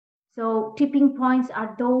So tipping points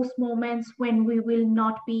are those moments when we will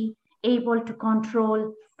not be able to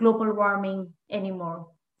control global warming anymore.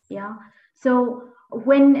 Yeah. So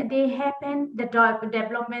when they happen, the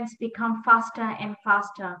developments become faster and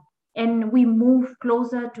faster, and we move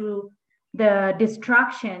closer to the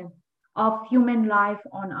destruction of human life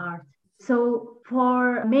on Earth. So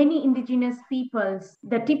for many indigenous peoples,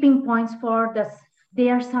 the tipping points for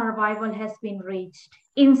their survival has been reached.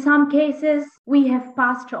 In some cases, we have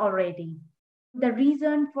passed already. The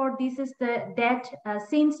reason for this is that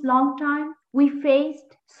since long time we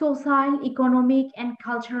faced social, economic, and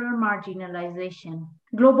cultural marginalization.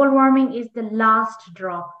 Global warming is the last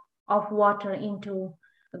drop of water into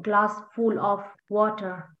a glass full of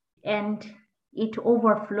water, and it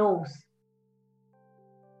overflows.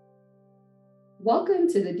 Welcome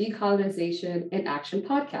to the Decolonization in Action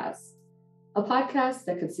podcast, a podcast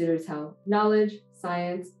that considers how knowledge,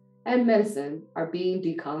 science, and medicine are being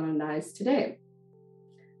decolonized today.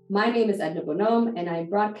 My name is Edna Bonhomme, and I'm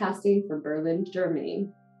broadcasting from Berlin, Germany.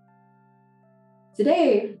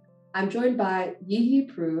 Today, I'm joined by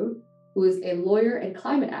Yiyi Prue, who is a lawyer and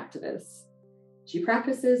climate activist. She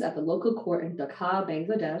practices at the local court in Dhaka,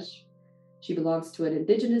 Bangladesh. She belongs to an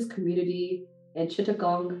indigenous community in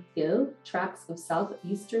Chittagong Hill tracts of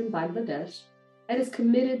southeastern Bangladesh and is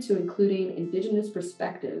committed to including indigenous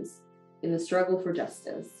perspectives in the struggle for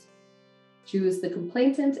justice. She was the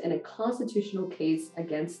complainant in a constitutional case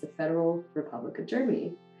against the Federal Republic of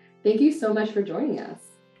Germany. Thank you so much for joining us.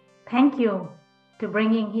 Thank you to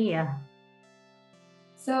bringing here.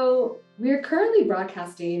 So we're currently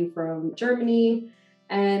broadcasting from Germany,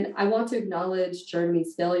 and I want to acknowledge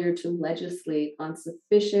Germany's failure to legislate on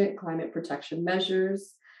sufficient climate protection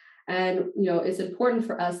measures. And, it's important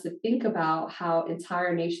for us to think about how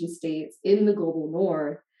entire nation states in the global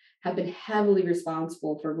north have been heavily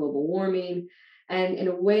responsible for global warming. And in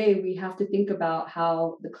a way, we have to think about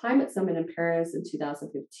how the climate summit in Paris in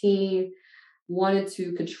 2015 wanted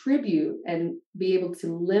to contribute and be able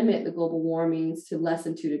to limit the global warmings to less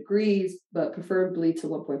than 2 degrees, but preferably to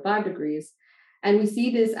 1.5 degrees. And we see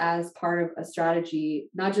this as part of a strategy,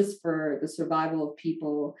 not just for the survival of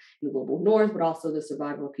people in the global north, but also the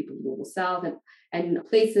survival of people in the global south. And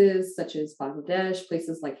places such as Bangladesh,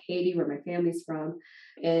 places like Haiti, where my family's from,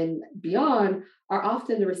 and beyond, are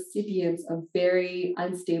often the recipients of very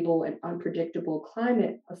unstable and unpredictable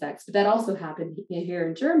climate effects. But that also happened here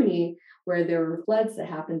in Germany, where there were floods that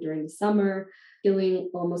happened during the summer, killing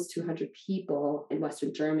almost 200 people in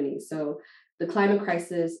Western Germany. So the climate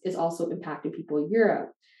crisis is also impacting people in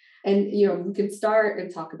Europe. And, we can start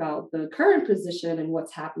and talk about the current position and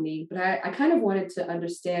what's happening, but I kind of wanted to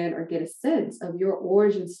understand or get a sense of your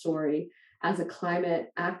origin story as a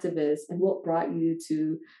climate activist and what brought you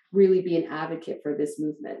to really be an advocate for this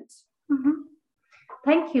movement. Mm-hmm.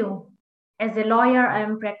 Thank you. As a lawyer, I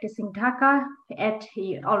am practicing Dhaka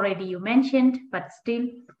already you mentioned, but still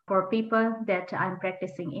for people that I'm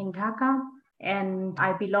practicing in Dhaka. And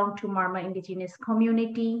I belong to Marma indigenous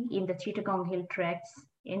community in the Chittagong Hill tracts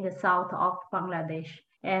in the south of Bangladesh.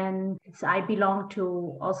 And I belong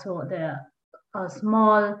to also a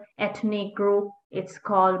small ethnic group. It's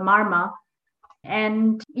called Marma.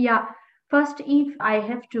 And first, if I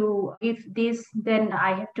have to give this, then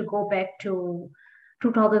I have to go back to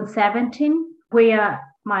 2017, where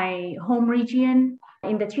my home region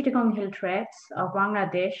in the Chittagong Hill tracts of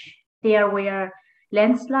Bangladesh, there were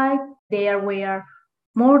landslides. There were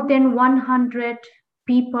more than 100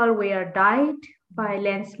 people were died by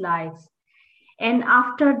landslides. And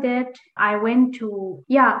after that, I went to,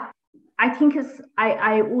 I think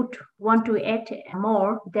I would want to add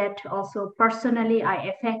more that also personally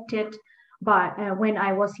I affected by when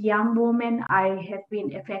I was young woman, I have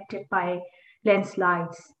been affected by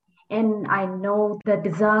landslides. And I know the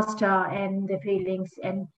disaster and the feelings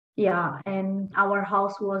and our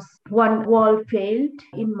house was one wall failed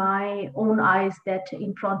in my own eyes that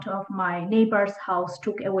in front of my neighbor's house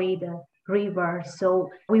took away the river.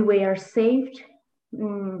 So we were saved.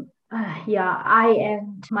 I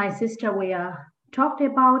and my sister were talked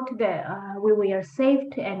about the we were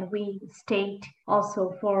saved and we stayed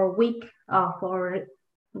also for a week for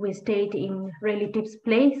we stayed in relatives'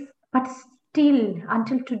 place. But still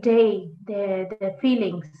until today the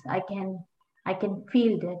feelings I can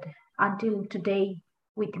feel that until today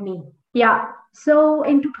with me. So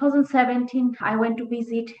in 2017, I went to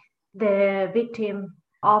visit the victim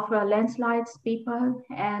of landslides people,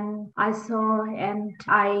 and I saw and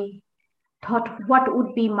I thought what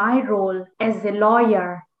would be my role as a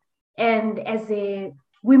lawyer and as a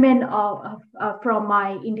woman from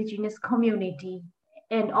my indigenous community.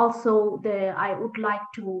 And also I would like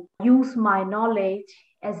to use my knowledge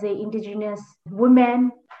as a indigenous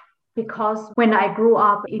woman, because when I grew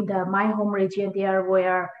up in my home region, there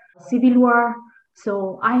were civil war.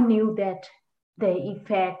 So I knew that the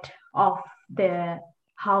effect of the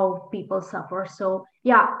how people suffer. So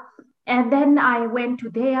yeah. And then I went to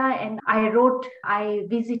there and I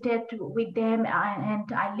visited with them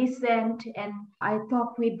and I listened and I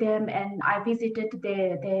talked with them and I visited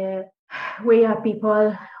the where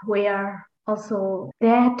people were also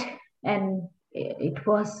dead, and it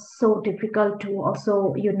was so difficult to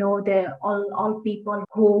also, the all people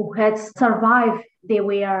who had survived, they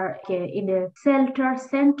were in a shelter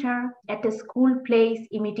center at a school place.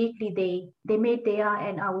 Immediately they made there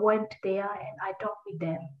and I went there and I talked with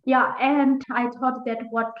them. Yeah, and I thought that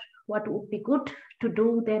what would be good to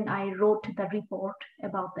do. Then I wrote the report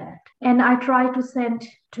about that and I tried to send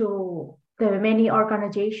to the many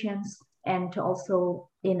organizations and also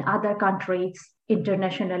in other countries,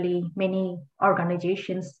 internationally, many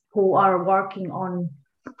organizations who are working on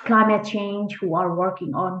climate change, who are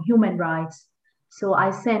working on human rights. So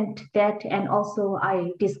I sent that and also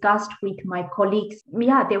I discussed with my colleagues.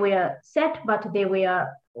 Yeah, they were sad, but they were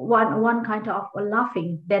one kind of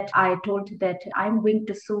laughing that I told that I'm going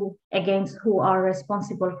to sue against who are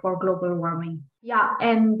responsible for global warming. Yeah,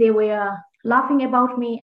 and they were laughing about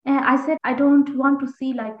me. And I said, I don't want to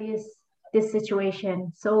see like this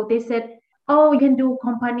situation. So they said, oh, you can do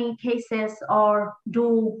company cases or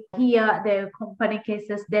do here the company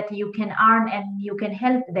cases that you can earn and you can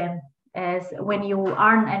help them. As when you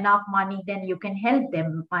earn enough money, then you can help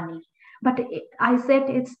them money. But I said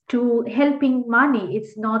it's to helping money.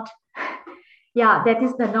 It's not, yeah, that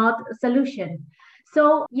is the not solution.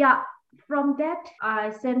 So yeah, from that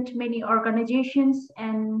I sent many organizations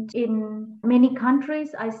and in many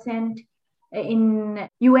countries. I sent in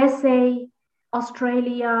USA,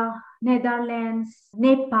 Australia, Netherlands,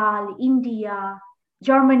 Nepal, India,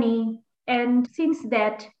 Germany. And since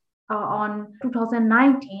that, on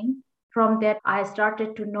 2019, from that I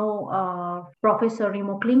started to know Professor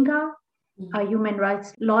Remo Klinga, a human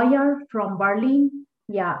rights lawyer from Berlin.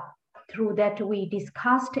 Yeah, through that we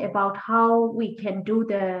discussed about how we can do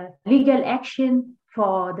the legal action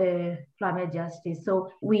for the climate justice. So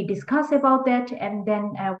we discussed about that and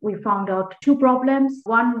then we found out two problems.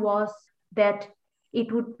 One was that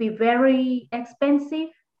it would be very expensive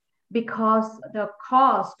because the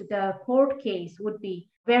court case would be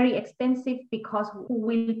very expensive, because who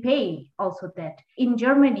will pay also that. In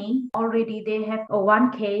Germany, already they have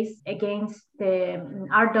one case against the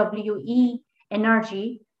RWE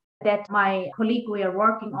Energy that my colleague were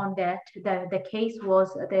working on that. The case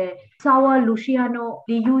was the Sawa Luciano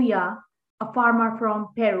Liuya, a farmer from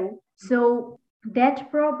Peru. So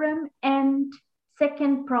that problem. And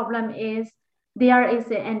second problem is there is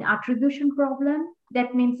an attribution problem.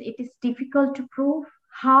 That means it is difficult to prove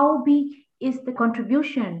how big is the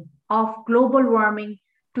contribution of global warming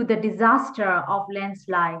to the disaster of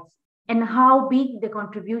landslides and how big the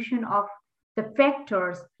contribution of the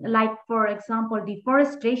factors like, for example,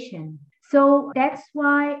 deforestation. So that's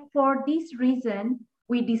why, for this reason,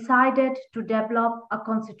 we decided to develop a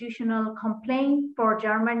constitutional complaint for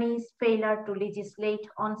Germany's failure to legislate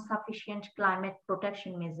on sufficient climate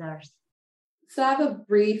protection measures. So I have a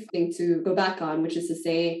brief thing to go back on, which is to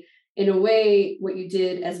say, in a way, what you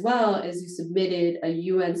did as well is you submitted a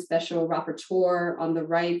UN Special Rapporteur on the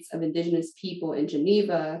rights of Indigenous people in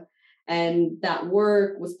Geneva. And that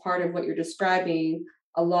work was part of what you're describing,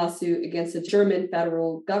 a lawsuit against the German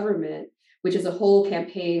federal government, which is a whole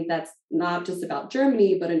campaign that's not just about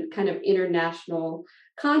Germany, but a kind of international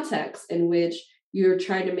context in which you're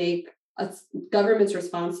trying to make governments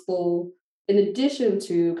responsible in addition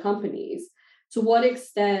to companies. To what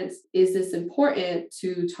extent is this important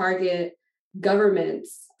to target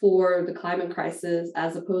governments for the climate crisis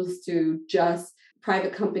as opposed to just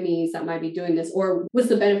private companies that might be doing this? Or what's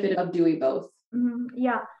the benefit of doing both?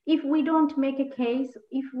 Yeah, if we don't make a case,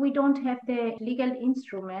 if we don't have the legal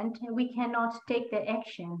instrument, we cannot take the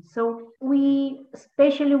action. So we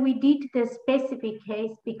did the specific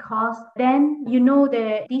case because then,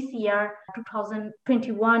 this year,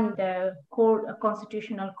 2021, the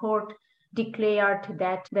Constitutional Court declared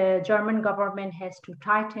that the German government has to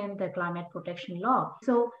tighten the climate protection law.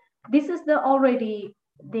 So this is already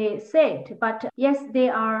they said, but yes,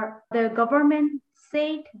 the government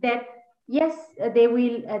said that yes, they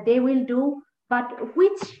will do, but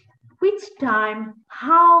which time,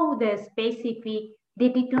 how the specific, they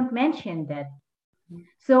did not mention that.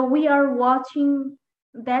 So we are watching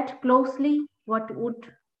that closely, what would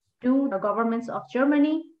do the governments of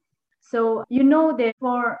Germany. So that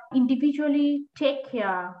for individually take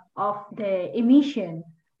care of the emission,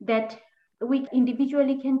 that we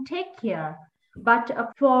individually can take care. But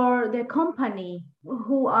for the company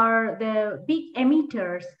who are the big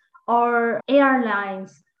emitters or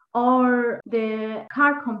airlines or the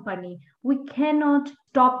car company, we cannot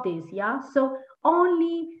stop this. Yeah. So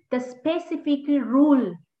only the specific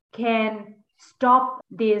rule can stop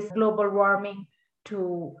this global warming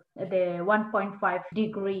to the 1.5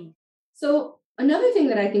 degree. So another thing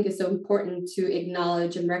that I think is so important to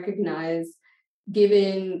acknowledge and recognize,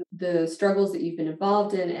 given the struggles that you've been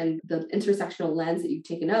involved in and the intersectional lens that you've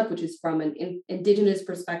taken up, which is from an indigenous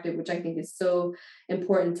perspective, which I think is so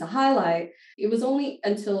important to highlight. It was only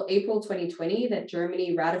until April 2020 that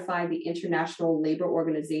Germany ratified the International Labour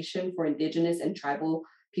Organization for Indigenous and Tribal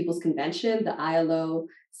Peoples Convention, the ILO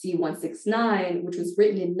C-169, which was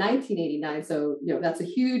written in 1989. So, that's a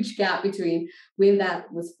huge gap between when that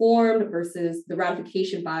was formed versus the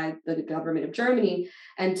ratification by the government of Germany.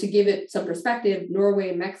 And to give it some perspective,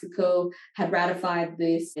 Norway and Mexico had ratified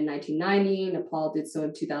this in 1990, Nepal did so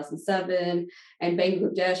in 2007, and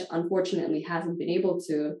Bangladesh, unfortunately, hasn't been able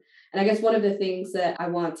to. And I guess one of the things that I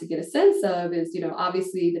want to get a sense of is,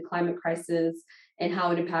 obviously the climate crisis and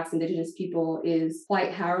how it impacts Indigenous people is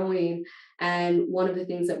quite harrowing. And one of the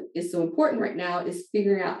things that is so important right now is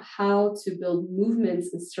figuring out how to build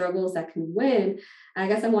movements and struggles that can win. And I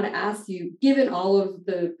guess I want to ask you, given all of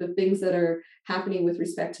the things that are happening with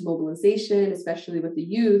respect to mobilization, especially with the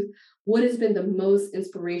youth, what has been the most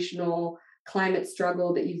inspirational climate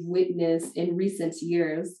struggle that you've witnessed in recent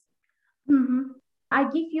years? Mm-hmm. I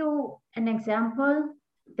give you an example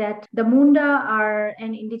that the Munda are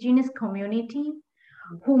an indigenous community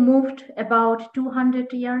who moved about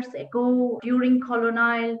 200 years ago during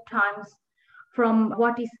colonial times from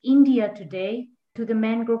what is India today to the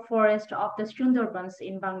mangrove forest of the Sundarbans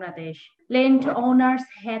in Bangladesh. Landowners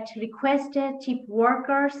had requested cheap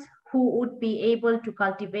workers who would be able to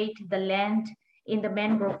cultivate the land in the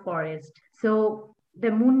mangrove forest. So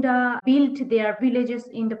the Munda built their villages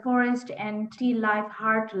in the forest and still live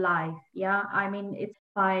hard life. Yeah, I mean, it's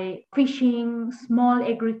by fishing, small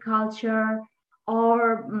agriculture,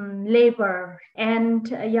 or labor. And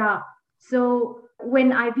so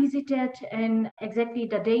when I visited, and exactly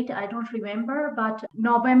the date I don't remember, but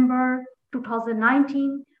November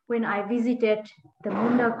 2019, when I visited the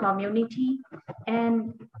Munda community,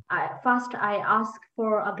 and first I asked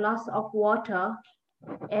for a glass of water,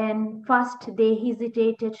 and first they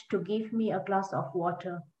hesitated to give me a glass of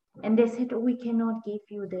water, and they said, we cannot give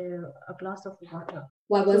you a glass of water.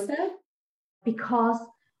 Why was that? Because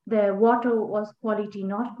the water was quality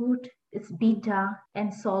not good, it's bitter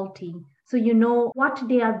and salty. So what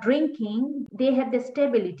they are drinking, they have the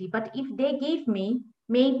stability. But if they give me,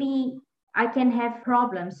 maybe I can have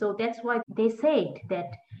problems. So that's why they said that.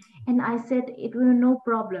 And I said, it will no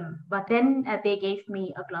problem. But then they gave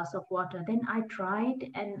me a glass of water. Then I tried,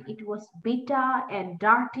 and it was bitter and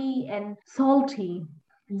dirty and salty.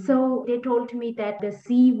 So they told me that the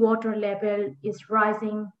sea water level is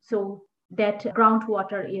rising. So that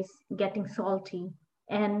groundwater is getting salty,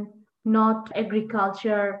 and not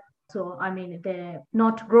agriculture. So I mean, they're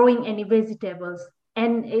not growing any vegetables,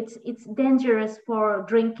 and it's dangerous for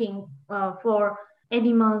drinking for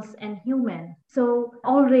animals and human. So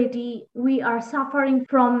already we are suffering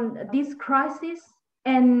from this crisis,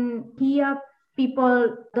 and here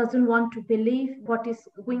people doesn't want to believe what is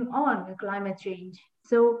going on with climate change.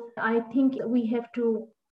 So I think we have to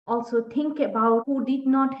also think about who did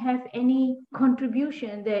not have any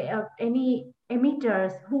contribution, any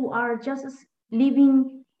emitters who are just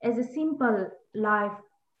living as a simple life,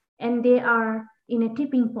 and they are in a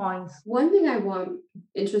tipping point. One thing I'm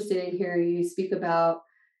interested in hearing you speak about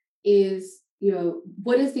is,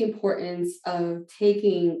 what is the importance of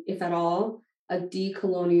taking, if at all, a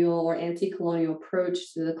decolonial or anti-colonial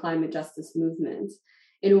approach to the climate justice movement?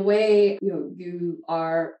 In a way, you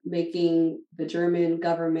are making the German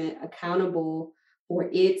government accountable for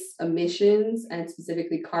its emissions, and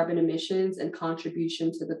specifically carbon emissions and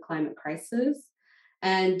contribution to the climate crisis.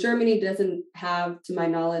 And Germany doesn't have, to my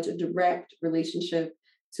knowledge, a direct relationship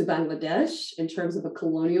to Bangladesh in terms of a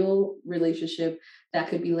colonial relationship that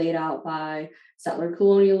could be laid out by settler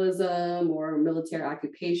colonialism or military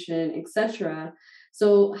occupation, etc.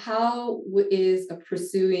 So how is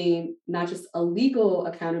pursuing not just a legal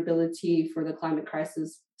accountability for the climate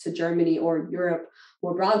crisis to Germany or Europe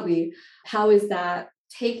more broadly, how is that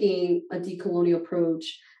taking a decolonial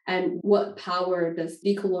approach, and what power does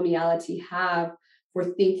decoloniality have for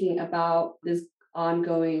thinking about this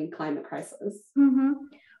ongoing climate crisis? Mm-hmm.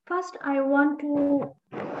 First, I want to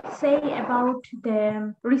say about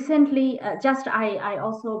the recently, I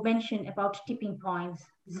also mentioned about tipping points.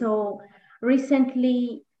 So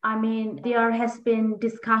recently, I mean, there has been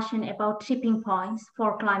discussion about tipping points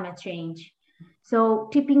for climate change. So,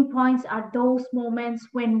 tipping points are those moments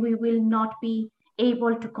when we will not be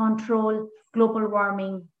able to control global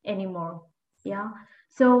warming anymore. Yeah.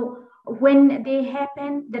 So, when they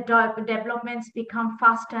happen, the developments become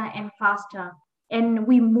faster and faster, and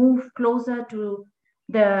we move closer to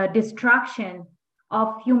the destruction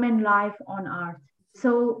of human life on Earth.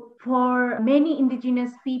 So, for many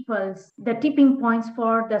indigenous peoples, the tipping points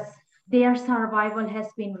for their survival has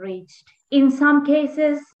been reached. In some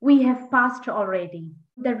cases, we have passed already.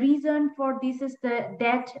 The reason for this is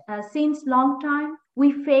that since long time,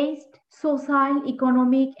 we faced social,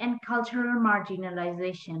 economic, and cultural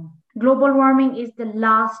marginalization. Global warming is the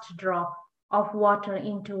last drop of water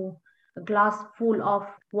into a glass full of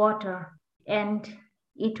water, and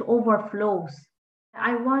it overflows.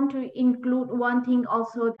 I want to include one thing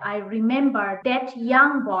also. I remember that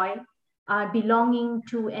young boy belonging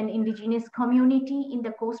to an indigenous community in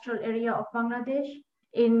the coastal area of Bangladesh.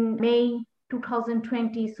 In May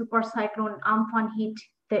 2020, super cyclone Amphan hit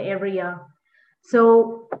the area.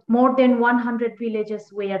 So more than 100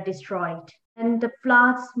 villages were destroyed, and the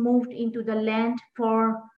floods moved into the land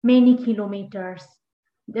for many kilometers.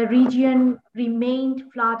 The region remained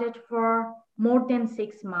flooded for more than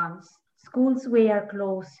 6 months. Schools were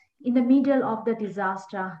closed. In the middle of the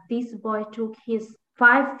disaster, this boy took his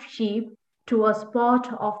 5 sheep to a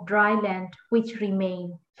spot of dry land which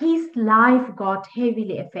remained. His life got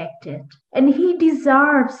heavily affected, and he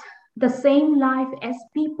deserves the same life as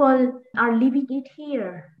people are living it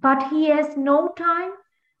here. But he has no time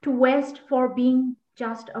to waste for being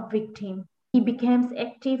just a victim. He becomes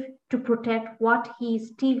active to protect what he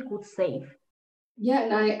still could save. Yeah,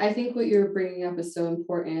 and I think what you're bringing up is so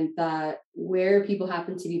important, that where people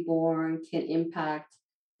happen to be born can impact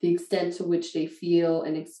the extent to which they feel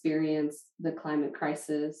and experience the climate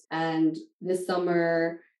crisis. And this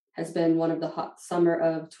summer has been one of the hot summer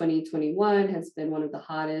of 2021 has been one of the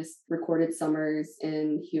hottest recorded summers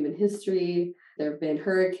in human history. There have been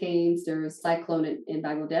hurricanes. There's a cyclone in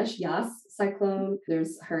Bangladesh, Yas cyclone.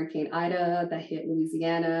 There's Hurricane Ida that hit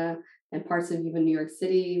Louisiana, and parts of even New York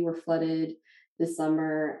City were flooded this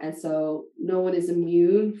summer. And so no one is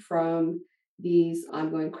immune from these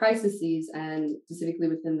ongoing crises, and specifically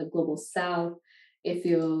within the global South, it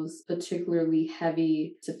feels particularly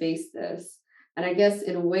heavy to face this. And I guess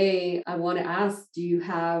in a way, I want to ask, do you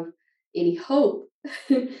have any hope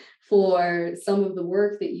for some of the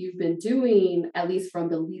work that you've been doing, at least from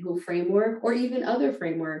the legal framework or even other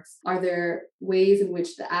frameworks? Are there ways in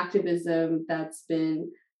which the activism that's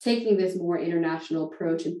been taking this more international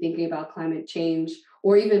approach and thinking about climate change,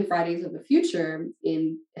 or even Fridays of the Future,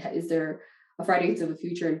 is there a Fridays of the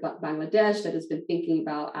Future in Bangladesh that has been thinking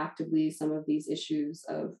about actively some of these issues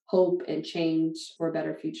of hope and change for a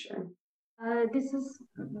better future? This is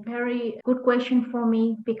a very good question for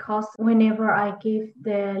me because whenever I give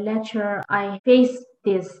the lecture, I face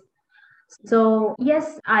this. So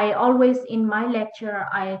yes, I always in my lecture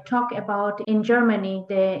I talk about in Germany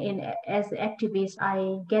as activist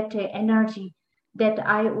I get the energy that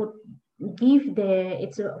I would give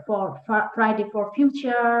it's for Friday for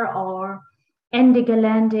Future or Ende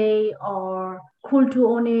Gelände or Kultur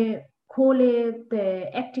ohne Kohle, the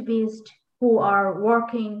activists who are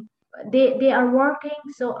working. They are working,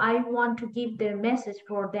 so I want to give the message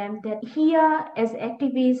for them that here as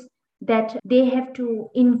activists that they have to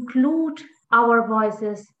include our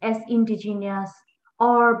voices as indigenous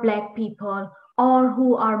or black people or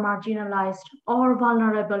who are marginalized or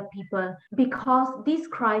vulnerable people, because this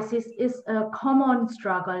crisis is a common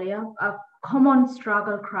struggle, yeah, a common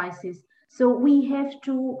struggle crisis. So we have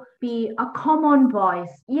to be a common voice.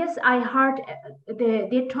 Yes, I heard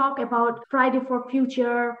they talk about Friday for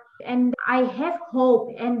Future, and I have hope,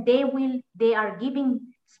 and they are giving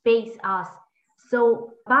space us.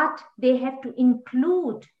 So, but they have to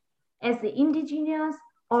include as the indigenous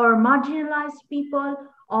or marginalized people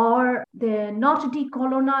or the not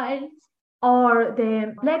decolonized or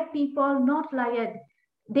the black people, not like it.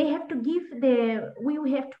 They have to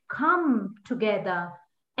we have to come together,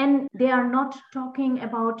 and they are not talking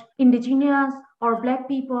about indigenous or black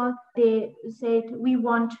people. They said we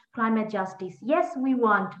want climate justice. Yes, we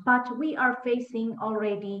want, but we are facing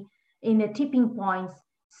already in a tipping points.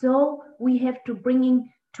 So we have to bringing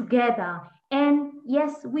together. And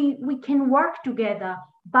yes, we can work together,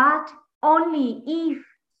 but only if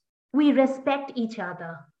we respect each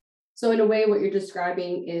other. So in a way, what you're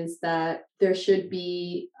describing is that there should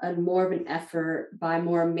be more of an effort by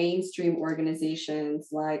more mainstream organizations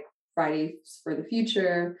like Fridays for the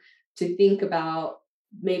Future to think about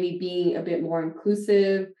maybe being a bit more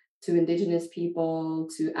inclusive, to Indigenous people,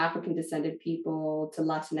 to African descended people, to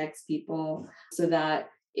Latinx people, so that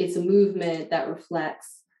it's a movement that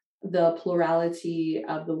reflects the plurality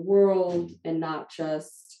of the world and not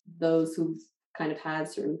just those who've kind of had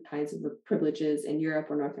certain kinds of privileges in Europe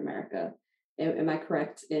or North America. Am I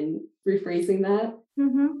correct in rephrasing that?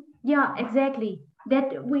 Mm-hmm. Yeah, exactly.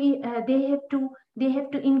 That they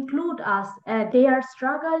have to include us. Their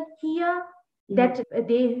struggle here. That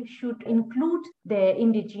they should include the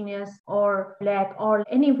indigenous or black or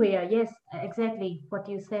anywhere. Yes, exactly what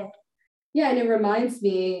you said. Yeah, and it reminds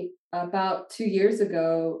me about 2 years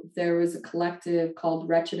ago, there was a collective called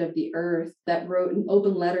Wretched of the Earth that wrote an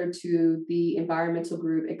open letter to the environmental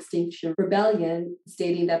group Extinction Rebellion,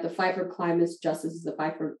 stating that the fight for climate justice is the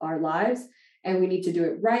fight for our lives, and we need to do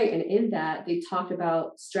it right. And in that, they talked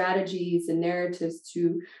about strategies and narratives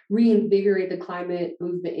to reinvigorate the climate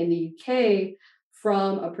movement in the UK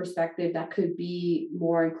from a perspective that could be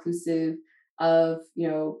more inclusive of,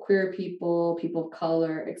 queer people, people of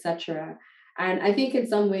color, etc. And I think in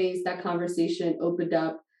some ways that conversation opened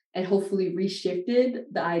up and hopefully reshifted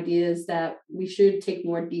the ideas that we should take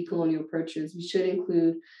more decolonial approaches. We should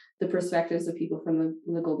include the perspectives of people from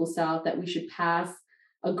the global South, that we should pass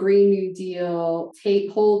a Green New Deal,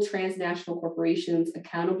 hold transnational corporations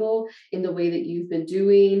accountable in the way that you've been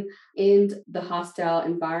doing in the hostile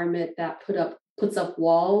environment that puts up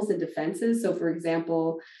walls and defenses. So for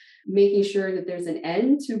example, making sure that there's an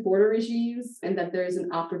end to border regimes and that there's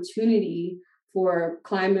an opportunity for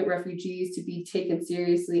climate refugees to be taken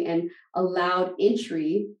seriously and allowed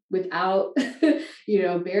entry without,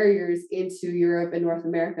 barriers into Europe and North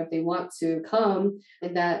America if they want to come,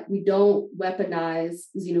 and that we don't weaponize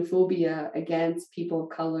xenophobia against people of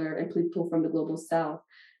color and people from the global South.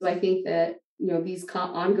 So I think that, these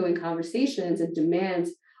ongoing conversations and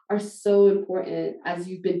demands are so important as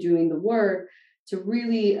you've been doing the work to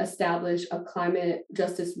really establish a climate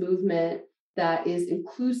justice movement that is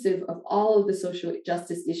inclusive of all of the social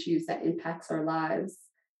justice issues that impacts our lives.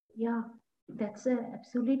 Yeah, that's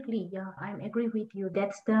absolutely. Yeah, I agree with you.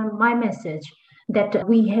 That's my message, that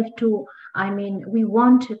we have to. We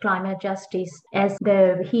want climate justice as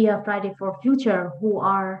the here Friday for Future who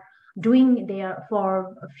are doing there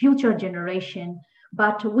for future generation,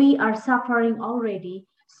 but we are suffering already.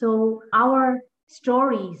 So our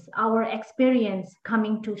stories, our experience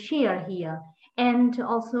coming to share here. And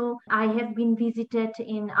also, I have been visited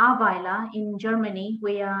in Aweiler in Germany,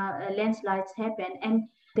 where landslides happen, and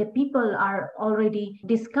the people are already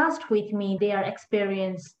discussed with me their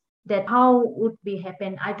experience, that how would be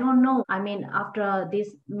happen. I don't know. After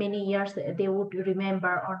this many years, they would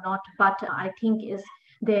remember or not. But I think is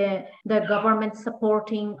the government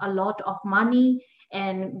supporting a lot of money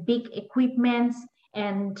and big equipments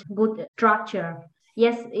and good structure.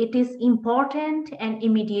 Yes, it is important and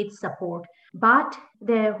immediate support, but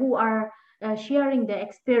the who are sharing the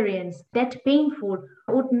experience that painful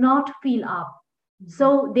would not feel up.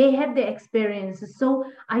 So they have the experience. So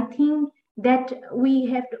I think that we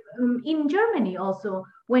have in Germany also,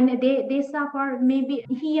 when they suffer, maybe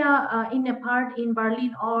here in a part in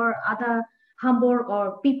Berlin or other Hamburg,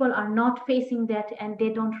 or people are not facing that and they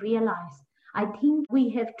don't realize. I think we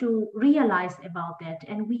have to realize about that,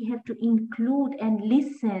 and we have to include and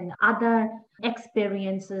listen other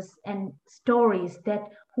experiences and stories that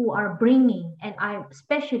who are bringing. And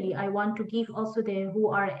I want to give also the who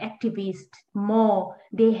are activists more.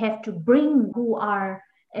 They have to bring who are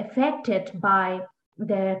affected by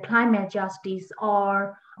the climate justice,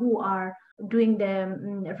 or who are doing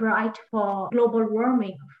the right for global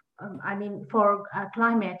warming, for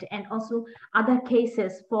climate, and also other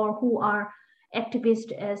cases for who are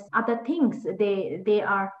activists as other things they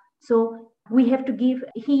are. So we have to give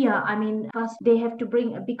here. First they have to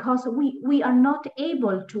bring, because we are not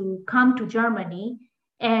able to come to Germany,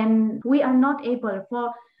 and we are not able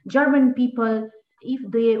for German people. If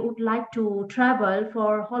they would like to travel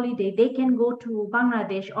for holiday, they can go to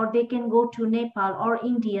Bangladesh, or they can go to Nepal or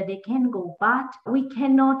India, they can go, but we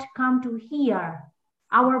cannot come to here.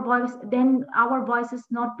 Our voices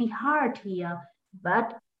not be heard here.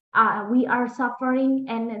 But we are suffering,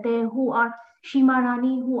 and they who are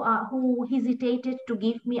Shimarani, who hesitated to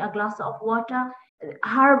give me a glass of water,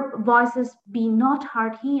 her voices be not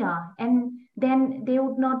heard here, and then they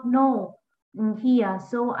would not know here.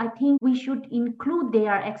 So I think we should include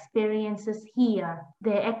their experiences here,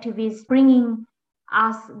 the activists bringing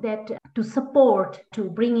us that to support, to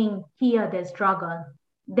bringing here the struggle.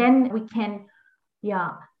 Then we can,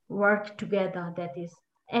 yeah, work together. That is.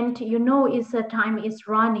 And is time is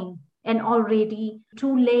running, and already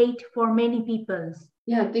too late for many peoples.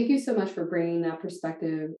 Yeah, thank you so much for bringing that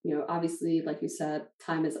perspective. Obviously, like you said,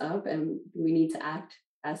 time is up and we need to act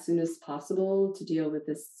as soon as possible to deal with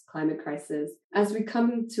this climate crisis. As we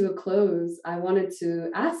come to a close, I wanted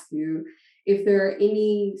to ask you if there are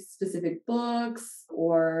any specific books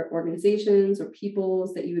or organizations or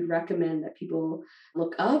peoples that you would recommend that people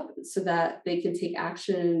look up so that they can take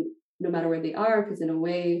action no matter where they are, because in a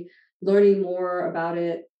way, learning more about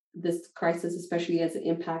this crisis, especially as it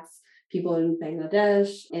impacts people in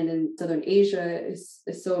Bangladesh and in Southern Asia is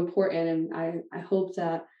so important. And I hope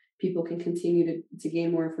that people can continue to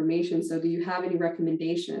gain more information. So do you have any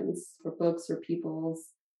recommendations for books or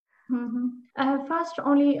peoples? First,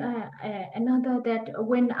 only another that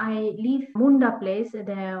when I leave Munda place,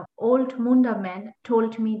 the old Munda man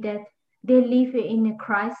told me that they live in a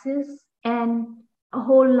crisis and a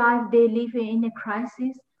whole life they live in a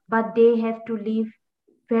crisis, but they have to leave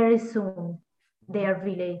very soon their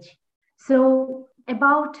village. So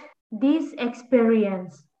about this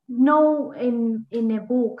experience, no in a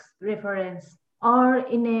book's reference or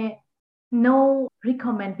in a no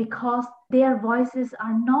recommend because their voices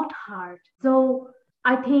are not heard. So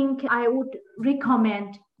I think I would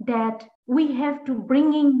recommend that we have to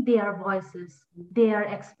bring in their voices, their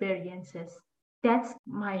experiences. That's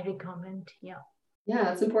my recommend. Yeah.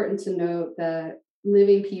 Yeah, it's important to note that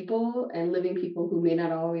living people who may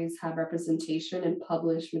not always have representation and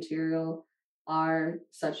published material are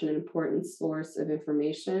such an important source of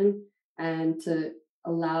information, and to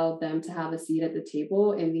allow them to have a seat at the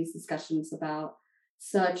table in these discussions about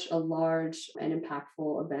such a large and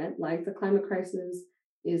impactful event like the climate crisis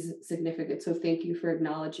is significant. So thank you for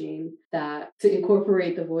acknowledging that, to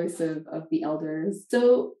incorporate the voice of the elders.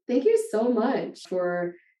 So thank you so much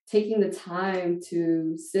for taking the time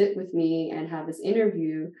to sit with me and have this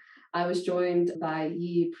interview. I was joined by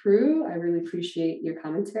Yi Prue. I really appreciate your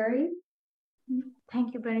commentary.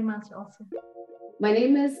 Thank you very much also. My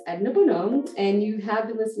name is Edna Bonhomme, and you have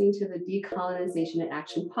been listening to the Decolonization in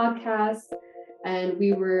Action podcast. And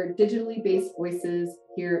we were digitally based voices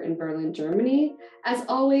here in Berlin, Germany. As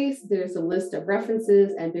always, there's a list of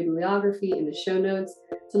references and bibliography in the show notes.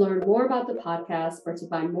 To learn more about the podcast or to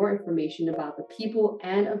find more information about the people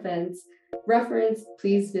and events referenced,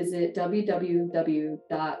 please visit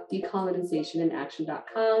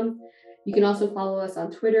www.decolonizationinaction.com. You can also follow us on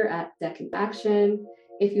Twitter at Dec in Action.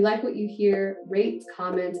 If you like what you hear, rate,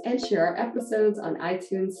 comment, and share our episodes on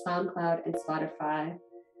iTunes, SoundCloud, and Spotify.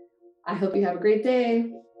 I hope you have a great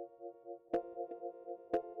day.